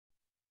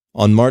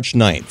On March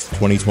 9,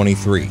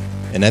 2023,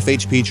 an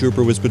FHP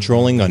trooper was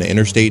patrolling on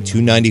Interstate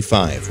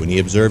 295 when he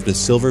observed a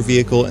silver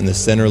vehicle in the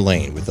center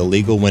lane with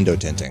illegal window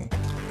tinting.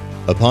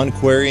 Upon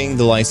querying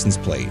the license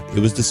plate, it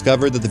was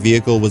discovered that the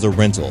vehicle was a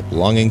rental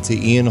belonging to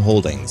Ian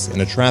Holdings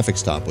and a traffic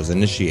stop was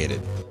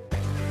initiated.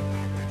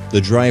 The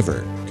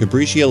driver,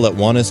 Cabricia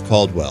Letwanis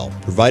Caldwell,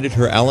 provided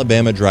her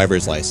Alabama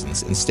driver's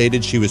license and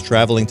stated she was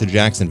traveling to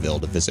Jacksonville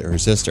to visit her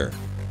sister.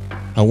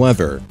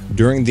 However,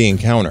 during the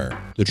encounter,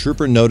 the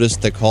trooper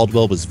noticed that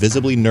Caldwell was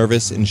visibly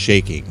nervous and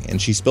shaking, and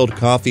she spilled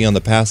coffee on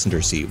the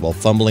passenger seat while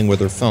fumbling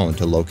with her phone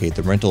to locate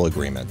the rental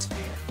agreement.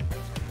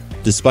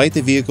 Despite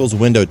the vehicle's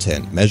window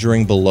tint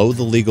measuring below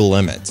the legal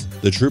limit,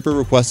 the trooper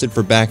requested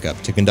for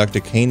backup to conduct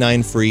a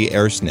canine-free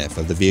air sniff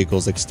of the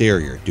vehicle's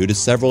exterior due to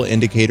several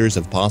indicators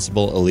of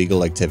possible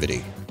illegal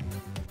activity.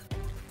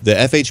 The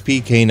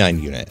FHP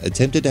K9 Unit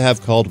attempted to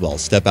have Caldwell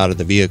step out of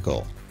the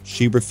vehicle.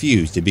 She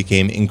refused and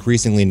became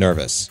increasingly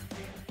nervous.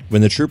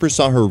 When the trooper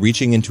saw her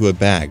reaching into a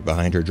bag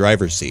behind her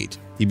driver's seat,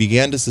 he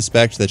began to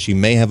suspect that she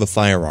may have a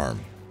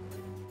firearm.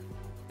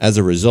 As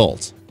a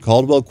result,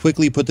 Caldwell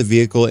quickly put the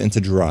vehicle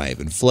into drive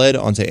and fled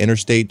onto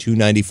Interstate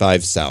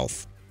 295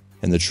 South,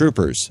 and the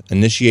troopers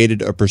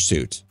initiated a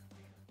pursuit.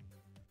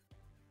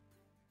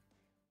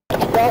 Hey,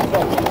 George,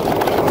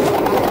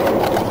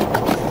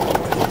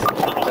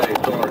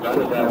 I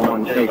just had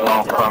one take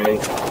off from me.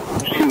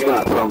 She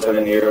got something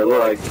in here. It looked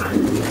like,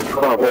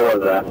 what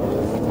was that?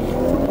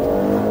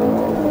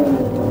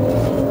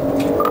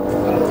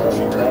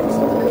 She grabbed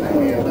something in a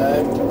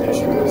handbag, and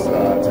she was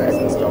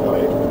texting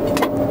somebody.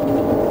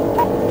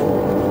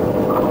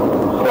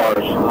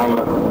 George, I'm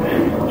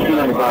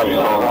 295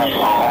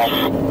 South.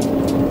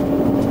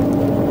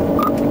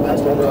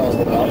 That's what I was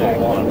about. I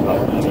wanted to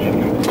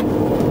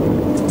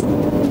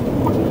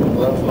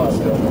 11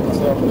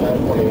 myself in that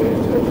 28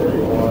 to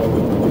 31.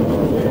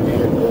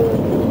 Vehicle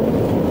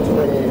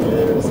 28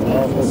 is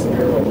Alpha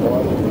Sierra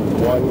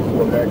 1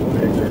 Quebec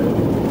Victor.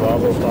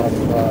 Bravo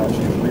Foxtrot.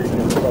 She's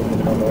reading something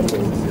down there to 0.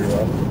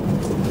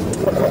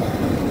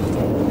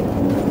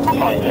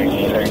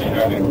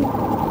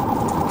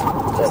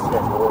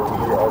 Testament 4. We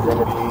are going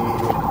to be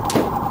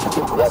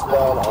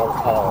westbound on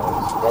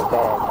Collins.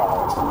 Westbound on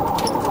Collins.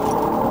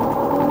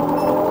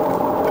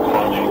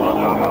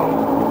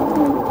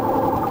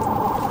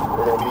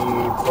 We're going to be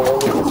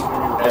pulling into...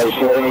 Hey,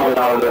 she didn't get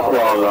out of this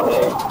plaza.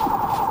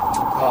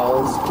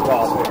 Collins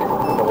Crossing,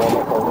 the one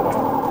that comes out.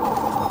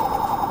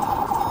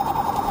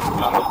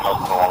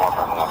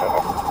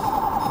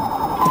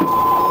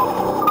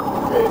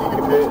 Okay, you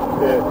can hit.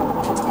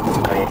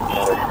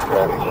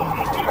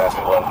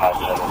 Traffic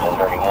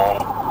 15731.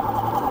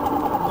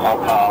 Now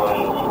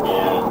Collins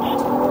is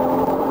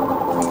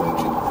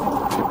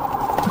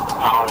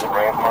Collins and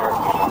Rampart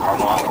on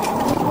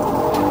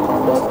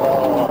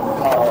Westbound on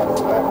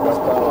Collins, back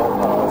westbound on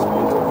Collins,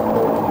 speed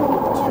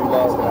of 2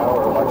 miles an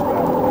hour, like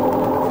that.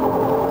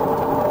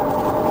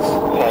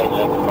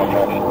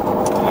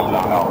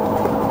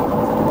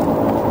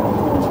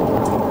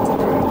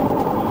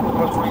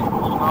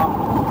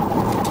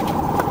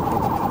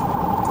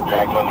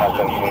 Jackson has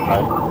 17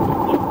 right.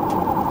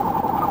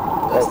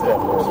 That's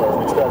definitely, sir.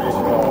 We started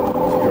reaching on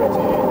QRT.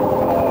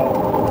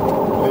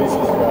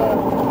 Lucy's got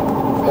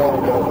one to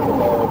go with the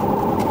ball,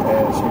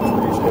 and she was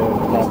reached in,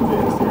 possibly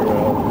a 0.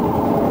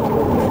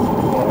 We're going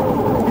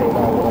to go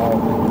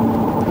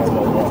 9-1. Has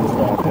no one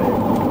stopping.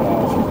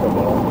 She's come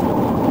on.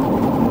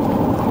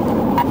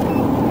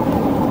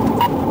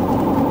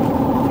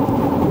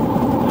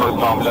 First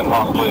Thompson,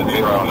 possibly a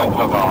 0, and then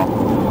took off.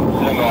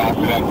 Single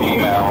accident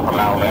female from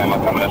Alabama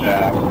coming to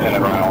Jack, in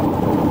and around.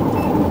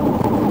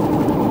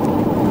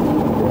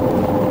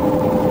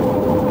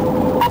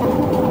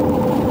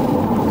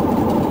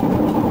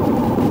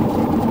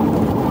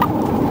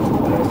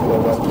 Let's go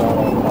westbound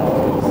on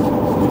Collins.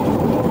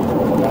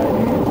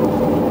 90.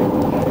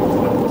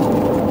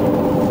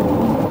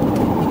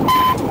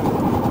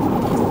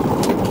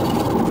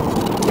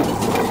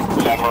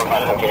 Jack Road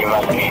has a game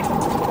left.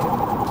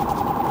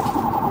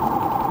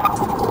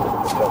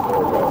 Step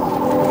forward,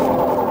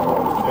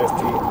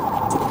 50.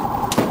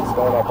 It's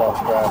going up on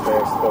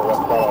traffic, still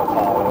westbound on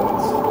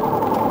Collins.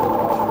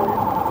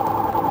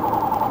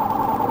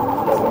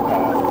 Doesn't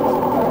pass.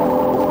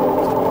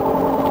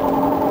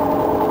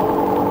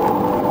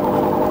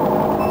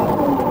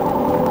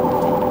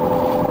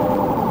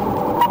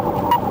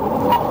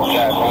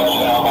 Jack Road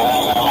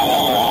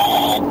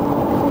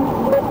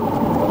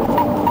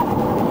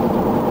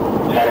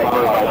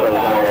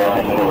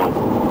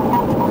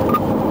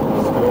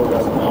Still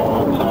westbound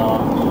on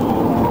Collins.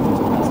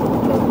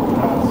 Doesn't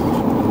pass.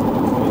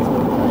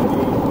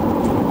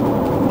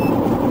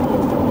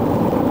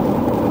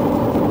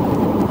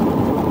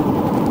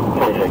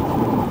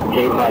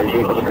 K9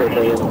 Unit for the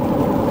Interstate.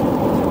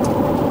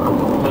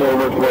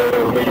 Over to where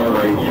location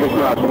number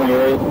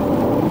 628.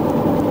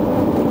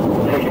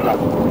 65.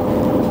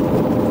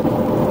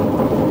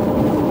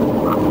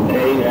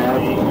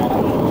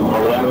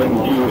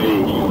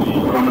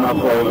 AS11QE. Coming up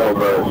close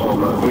over.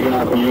 We can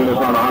have some units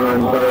on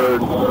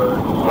 103rd.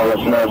 I'll let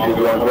you know if she's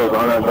going towards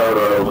 103rd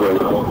or over.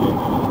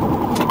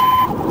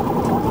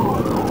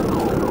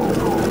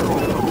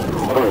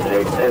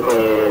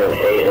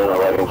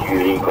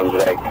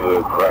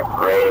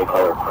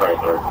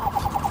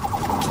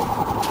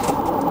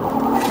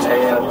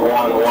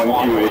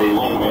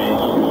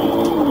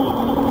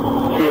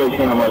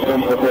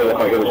 It looked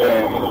like it was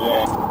saying.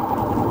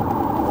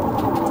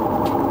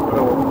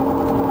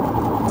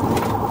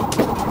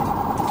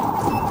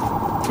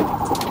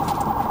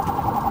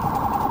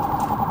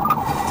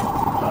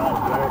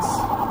 Nice.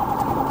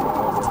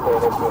 Just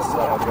going into the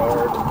side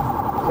yard.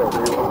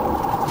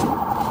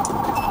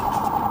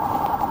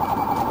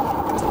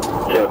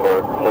 Check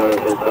work. Going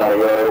into the side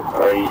yard.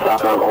 Are you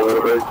stopping on Old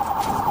River?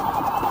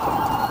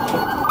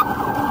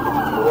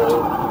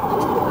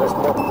 Let's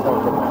talk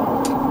about it.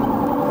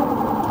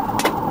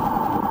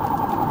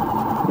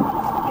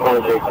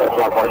 26, that's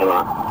my parking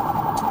lot.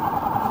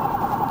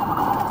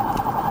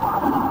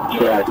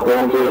 Yeah, it's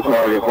going through the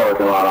Target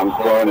parking lot. I'm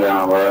slowing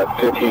down. We're at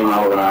 15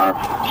 miles an hour.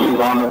 She's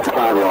on the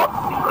sidewalk.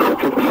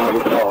 Parking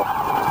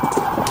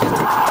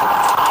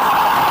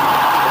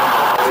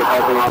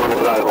lot on the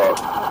sidewalk.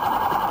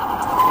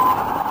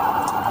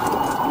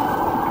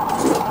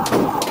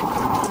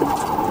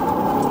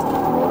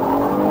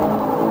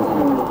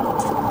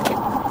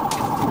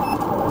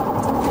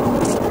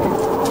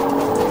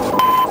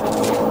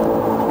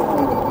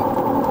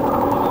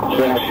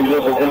 Yeah, she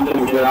just attempted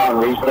to get out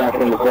and reach back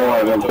in the car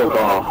and then took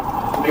off.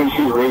 I think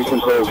she's racing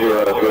towards you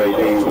at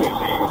 218.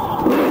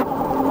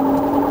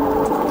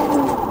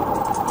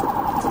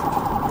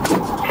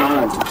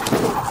 Time.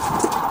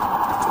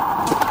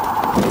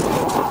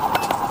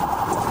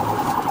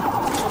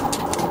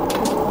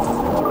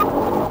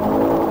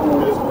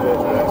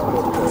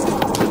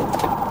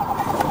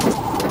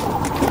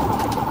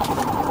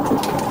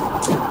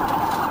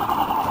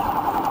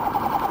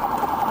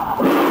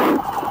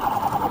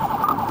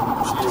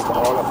 She's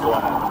on a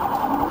flat.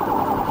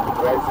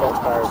 Right front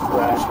tire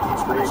flat.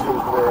 She's reaching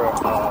for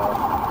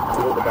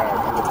under the bag.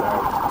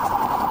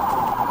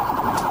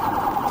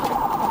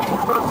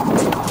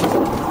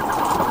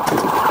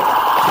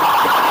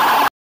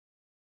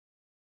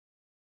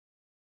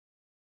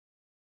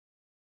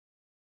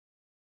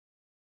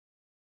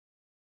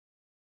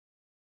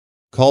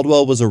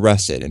 Caldwell was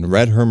arrested and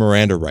read her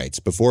Miranda rights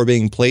before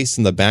being placed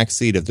in the back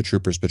seat of the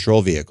trooper's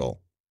patrol vehicle.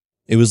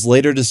 It was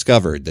later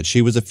discovered that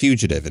she was a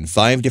fugitive in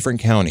 5 different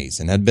counties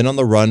and had been on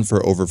the run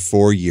for over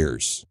 4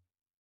 years.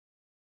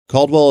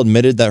 Caldwell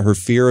admitted that her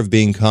fear of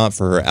being caught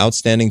for her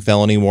outstanding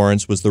felony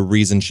warrants was the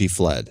reason she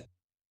fled.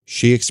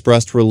 She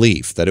expressed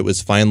relief that it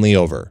was finally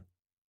over.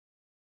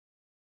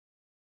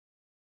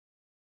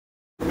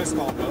 Miss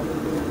Caldwell,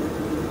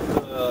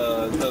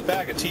 the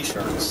bag of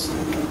t-shirts,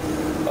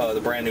 the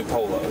brand new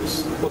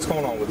polos, what's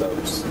going on with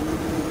those?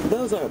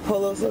 Those aren't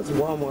polos, those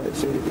Walmart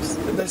shoes.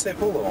 They say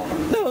polo on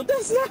them. No,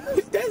 that's not,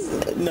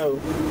 no.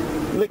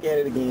 Look at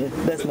it again.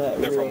 That's not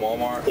real. They're from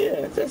Walmart?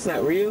 Yeah, that's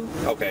not real.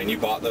 Okay, and you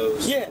bought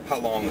those? Yeah. How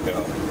long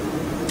ago?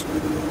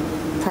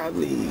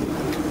 Probably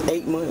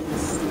 8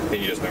 months.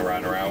 And you just been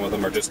riding around with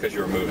them, or just because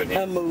you were moving here?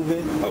 I'm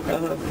moving. Okay.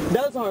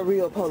 Those aren't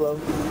real polo.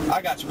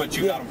 I got you, but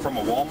you got them from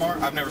a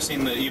Walmart? I've never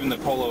seen even the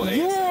polo ASS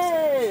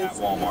Yes.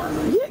 at Walmart.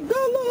 Yeah,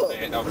 go look.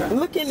 Okay.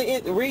 Look in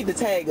the, read the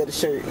tag of the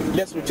shirt.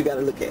 That's what you got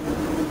to look at.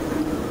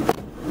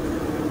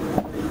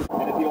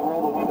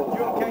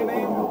 You okay,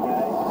 man?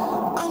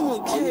 I'm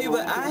okay,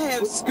 but I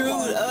have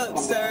screwed up,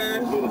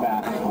 sir. Screwed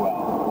up. At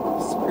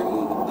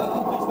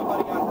least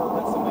nobody got hurt.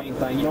 That's the main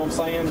thing. You know what I'm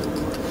saying?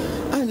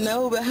 I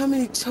know, but how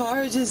many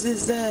charges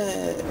is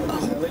that?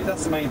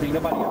 That's the main thing.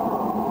 Nobody got hurt.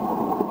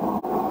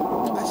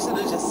 I should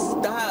have just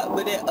stopped,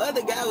 but that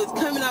other guy was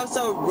coming out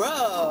so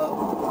rough.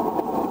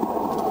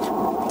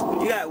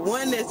 You got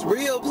one that's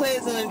real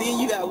pleasant, and then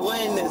you got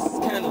one that's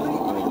kind of...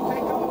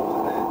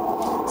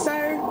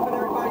 Sir?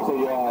 So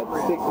you're at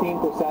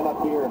 16%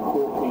 up here and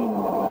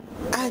 14%.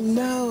 I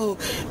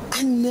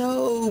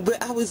know,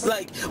 but I was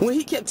like, when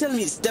he kept telling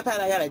me to step out,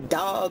 I got a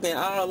dog and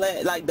all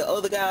that, like the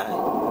other guy.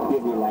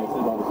 Give your license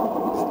on the phone.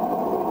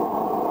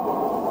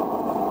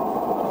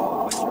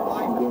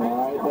 Doing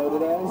alright though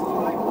today?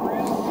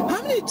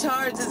 How many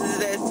charges is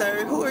that,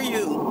 sir? Who are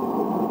you?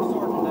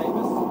 Sergeant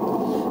Davis.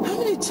 How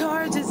many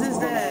charges is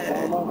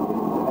that?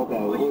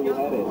 Okay, where you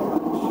headed?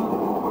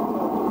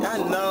 I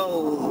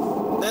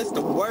know. That's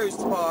the worst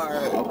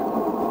part.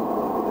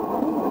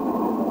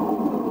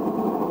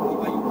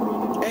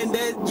 And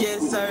that,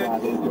 yes, sir.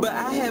 But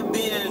I have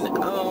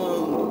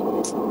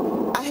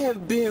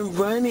been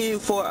running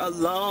for a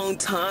long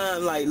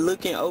time, like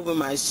looking over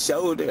my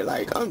shoulder.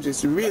 Like I'm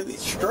just really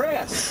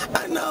Stress.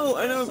 I know,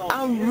 and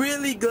I'm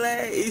really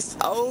glad it's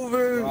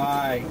over.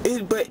 Right.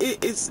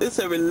 It's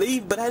a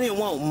relief, but I didn't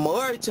want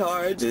more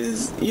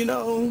charges, you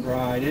know.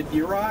 Right.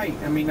 You're right.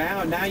 I mean,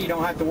 now you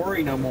don't have to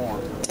worry no more.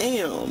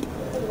 Damn.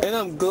 And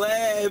I'm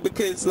glad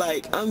because,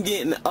 like, I'm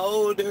getting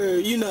older,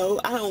 you know,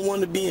 I don't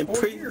want to be in 4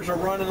 prison. years are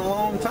running a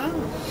long time.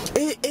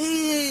 It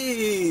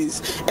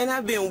is. And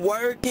I've been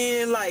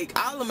working, like,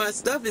 all of my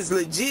stuff is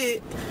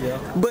legit. Yeah.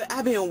 But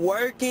I've been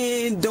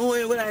working,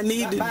 doing what I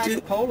need That to bag do.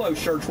 of polo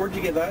shirts, where'd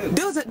you get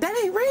those?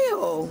 That ain't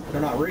real.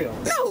 They're not real.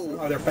 No.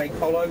 Oh, they're fake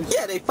polos?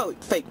 Yeah, they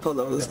fake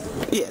polos.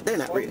 Yeah, they're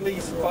not real.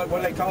 What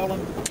do they call them?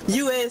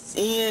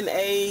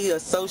 USNA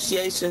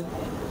Association.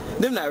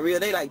 They're not real.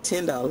 They like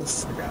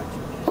 $10.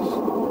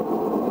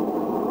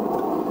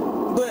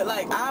 But But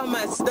like all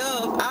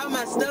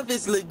my stuff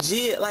is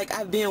legit. Like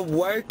I've been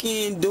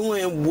working,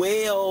 doing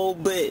well,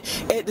 but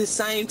at the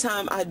same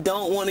time, I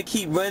don't want to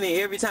keep running.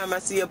 Every time I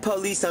see a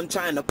police, I'm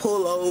trying to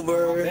pull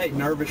over. That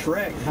nervous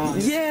wreck, huh?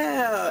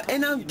 Yeah,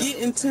 and I'm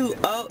getting too.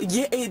 Oh,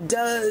 yeah, it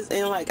does.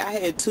 And like I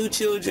had 2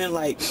 children.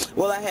 Like,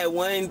 well, I had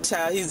one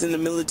child. He's in the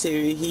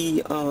military.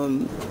 He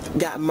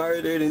got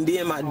murdered, and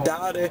then my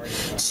daughter,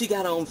 she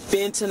got on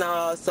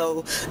fentanyl.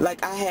 So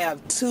like I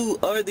have 2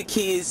 other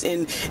kids,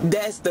 and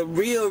that's the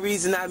real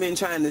reason I've been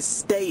trying to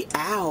stay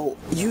out,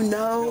 you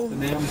know?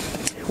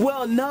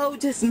 Well, no,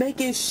 just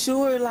making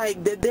sure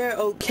like that they're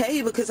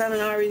okay, because I done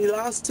already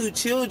lost 2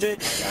 children,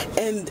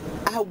 and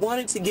I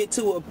wanted to get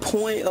to a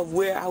point of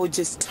where I would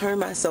just turn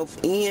myself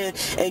in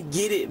and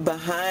get it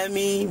behind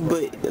me,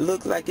 but it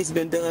looks like it's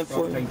been done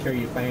for me. Taking care of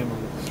your family.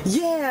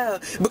 Yeah,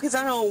 because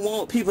I don't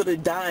want people to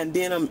die and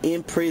then I'm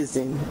in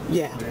prison.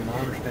 Yeah. I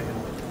understand.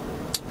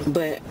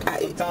 But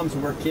sometimes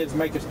where kids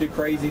make us do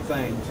crazy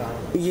things.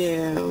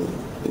 Yeah,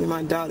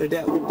 my daughter,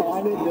 that was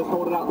Find it, just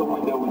hold it out the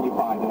window when you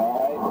find it,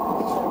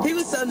 alright? He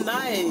was so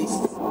nice.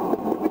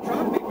 We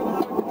try to be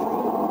without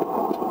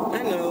control.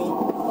 I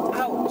know.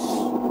 Ouch.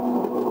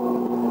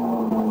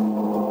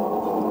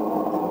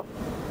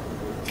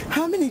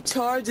 How many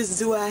charges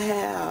do I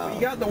have?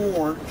 You got the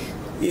warrant.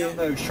 You got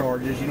those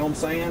charges, you know what I'm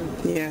saying?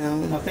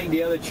 Yeah. I think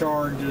the other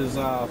charge is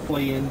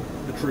fleeing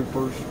the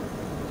troopers.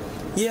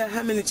 Yeah,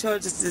 how many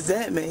charges does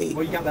that make?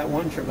 Well, you got that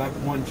one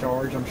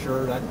charge, I'm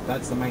sure.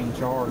 That's the main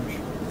charge.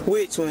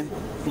 Which one?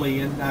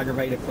 Fleeing,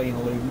 aggravated fleeing,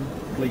 eluding,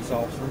 police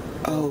officer,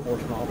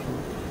 enforcement officer.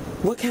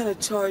 What kind of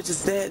charge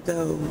is that,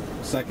 though?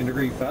 2nd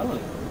degree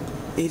felony.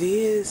 It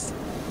is?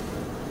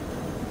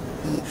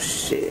 Oh,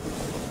 shit.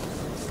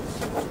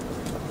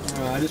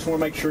 I just want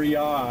to make sure you're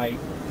alright.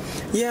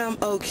 Yeah, I'm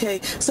okay.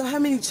 So how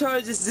many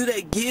charges do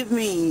they give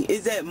me?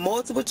 Is that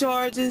multiple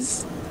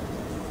charges?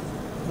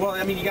 Well,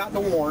 I mean, you got the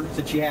warrants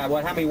that you have.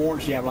 What? How many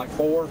warrants do you have? Like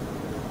 4?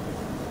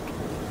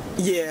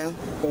 Yeah.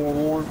 4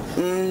 warrants?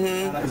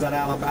 Mm-hmm. Is that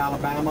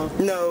Alabama?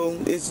 No,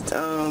 it's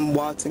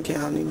Walton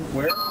County.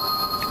 Where?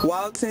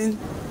 Walton.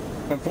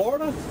 In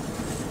Florida?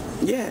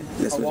 Yeah.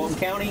 That's Walton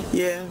County?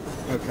 Yeah.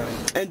 Okay.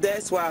 And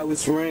that's why I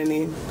was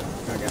running.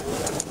 Okay.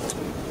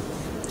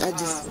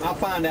 I'll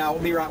find out.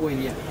 We'll be right with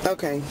you.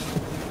 Okay.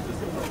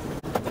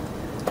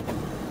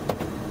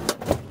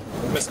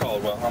 Miss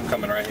Caldwell, I'm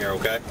coming right here,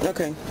 okay?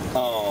 Okay.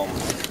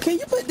 Can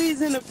you put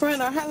these in the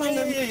front, or how long?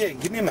 Yeah.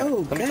 Give me a minute.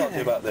 Oh, Let me talk to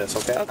you about this,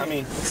 okay? I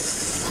mean,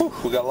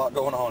 we got a lot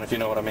going on, if you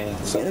know what I mean.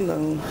 So,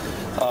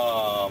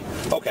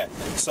 okay,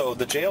 so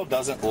the jail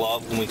doesn't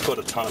love when we put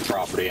a ton of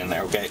property in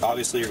there, okay?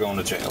 Obviously, you're going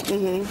to jail.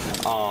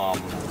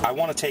 Mm-hmm. I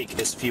want to take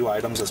as few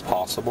items as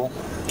possible.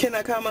 Can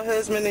I call my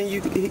husband and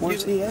you?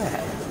 Where's he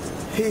at?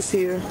 He's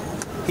here.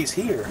 He's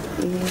here?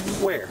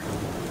 Mm-hmm. Where?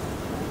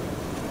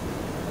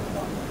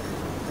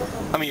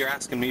 I mean, you're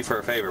asking me for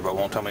a favor, but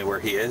won't tell me where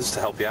he is to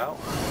help you out?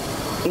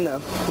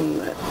 No, I'm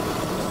not.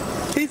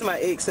 He's my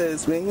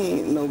ex-husband. He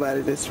ain't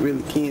nobody that's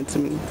really kin to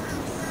me.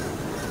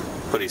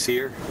 But he's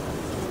here?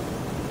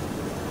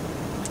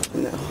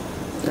 No,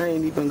 I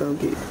ain't even gonna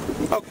get it.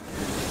 Okay.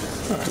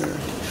 All right. Yeah.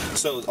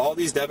 So all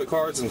these debit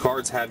cards and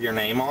cards have your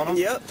name on them?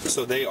 Yep.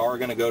 So they are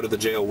going to go to the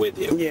jail with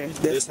you? Yeah.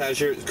 This has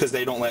your, because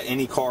they don't let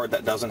any card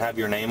that doesn't have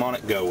your name on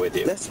it go with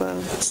you. That's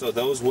fine. So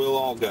those will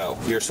all go.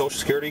 Your social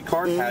security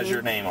card has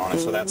your name on it,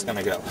 so that's going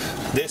to go.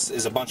 This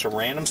is a bunch of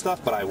random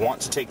stuff, but I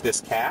want to take this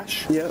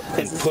cash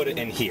and put it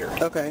in here.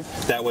 Okay.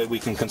 That way we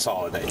can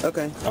consolidate.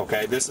 Okay.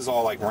 Okay, this is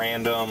all like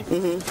random.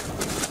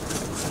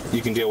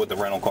 You can deal with the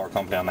rental car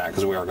company on that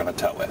because we are going to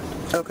tow it.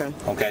 Okay.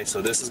 Okay,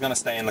 so this is going to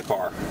stay in the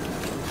car.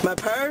 My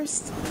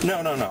purse? No.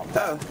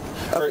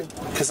 Okay.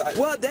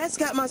 Well, that's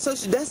got my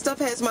social. That stuff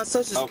has my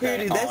social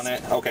security. Okay, on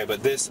it. Okay,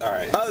 but this, all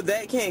right. Oh,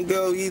 that can't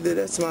go either.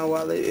 That's my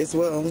wallet as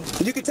well.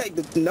 You can take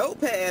the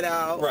notepad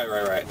out.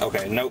 Right.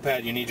 Okay,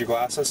 notepad. You need your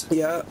glasses.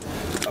 Yep.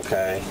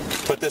 Okay.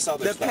 But this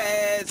other the stuff.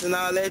 pads and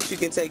all that you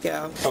can take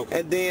out.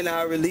 Okay. And then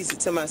I'll release it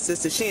to my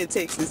sister. She in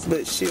Texas,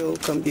 but she'll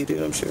come get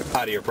it, I'm sure.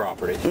 Out of your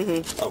property.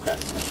 Okay.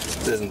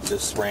 This isn't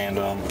just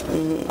random.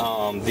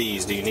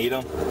 These, do you need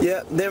them?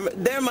 Yep.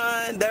 They're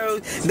mine.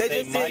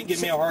 They might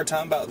give me a hard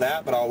time about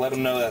that, but I'll let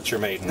them know that's your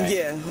maiden name.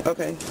 Yeah,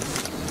 okay.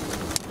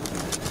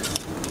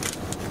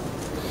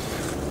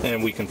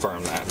 And we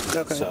confirm that.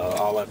 Okay. So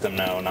I'll let them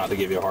know not to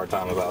give you a hard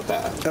time about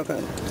that.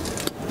 Okay.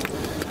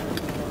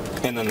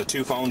 And then the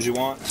 2 phones you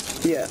want?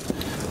 Yeah.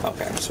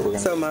 Okay, so we're gonna.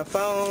 So my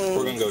phone.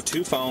 We're gonna go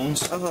 2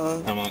 phones. I'm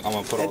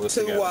gonna put all this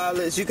together. 2 together.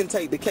 wallets. You can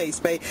take the case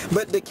pay,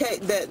 but the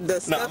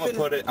stuff. No, I'm gonna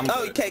put it.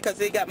 Okay, because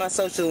they got my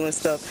social and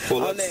stuff.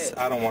 Well,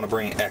 I don't want to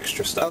bring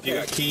extra stuff. Okay. You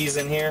got keys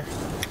in here?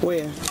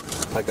 Where?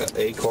 Like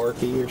a car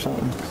key or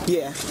something?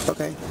 Yeah.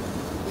 Okay.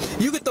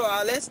 You could throw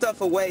all that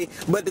stuff away,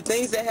 but the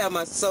things that have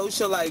my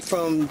social, like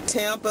from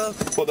Tampa.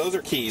 Well, those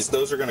are keys.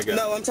 Those are gonna go.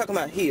 No, I'm talking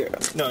about here.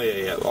 No,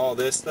 yeah. All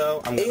this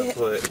though, I'm gonna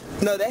put.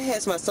 No, that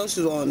has my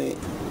social on it.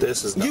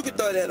 This is. You could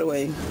throw that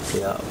away.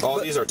 Yeah.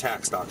 All these are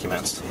tax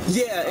documents.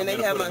 Yeah, and they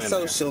have my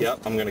social. There.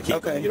 Yep, I'm gonna keep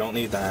them. You don't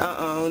need that.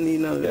 I don't need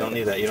none of that. You don't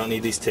need that. You don't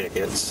need these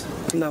tickets.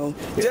 No,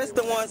 just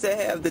the ones that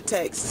have the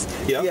text.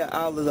 Yep. Yeah,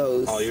 all of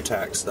those. All your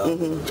tax stuff.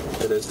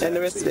 It is tax. And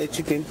the rest of that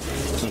you can.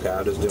 Okay,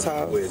 I'll just do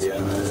it with you.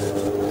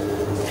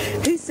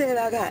 He said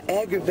I got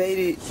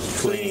aggravated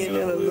fleeing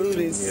and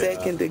eluding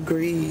second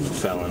degree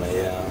felony.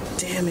 Yeah.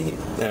 Damn it.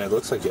 And it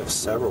looks like you have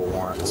several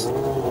warrants.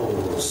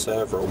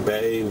 Several.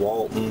 Bay,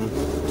 Walton,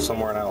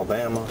 somewhere in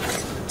Alabama.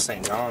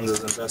 St. John's is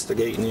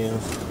investigating you.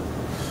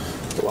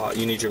 A lot.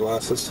 You need your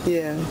glasses?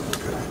 Yeah.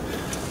 Okay.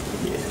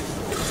 Yeah.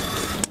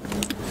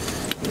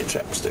 Your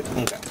chapstick.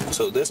 Okay.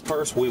 So this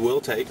purse we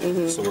will take.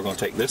 So we're going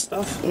to take this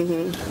stuff.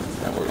 And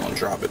we're going to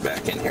drop it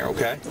back in here,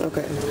 okay?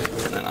 Okay.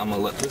 And then I'm going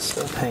to let this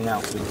stuff hang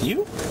out with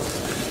you.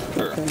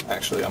 Or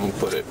actually, I'm going to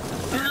put it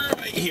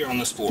right here on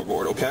this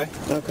floorboard, okay?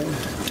 Okay.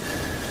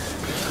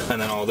 And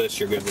then all this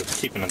you're good with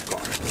keeping in the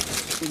car.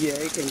 Yeah,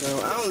 it can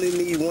go. I only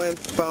need one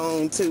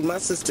phone too. My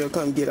sister will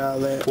come get all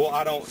that. Well,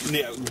 I don't.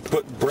 Yeah,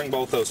 bring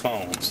both those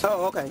phones.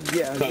 Oh, okay.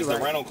 Yeah. Because the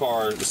rental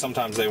car,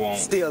 sometimes they won't.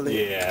 Steal it.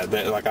 Yeah,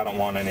 like I don't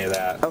want any of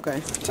that. Okay.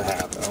 To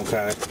happen.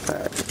 Okay. All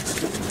right.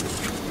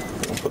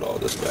 I'll put all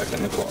this back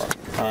in the car.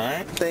 All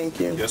right. Thank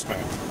you. Yes,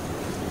 ma'am.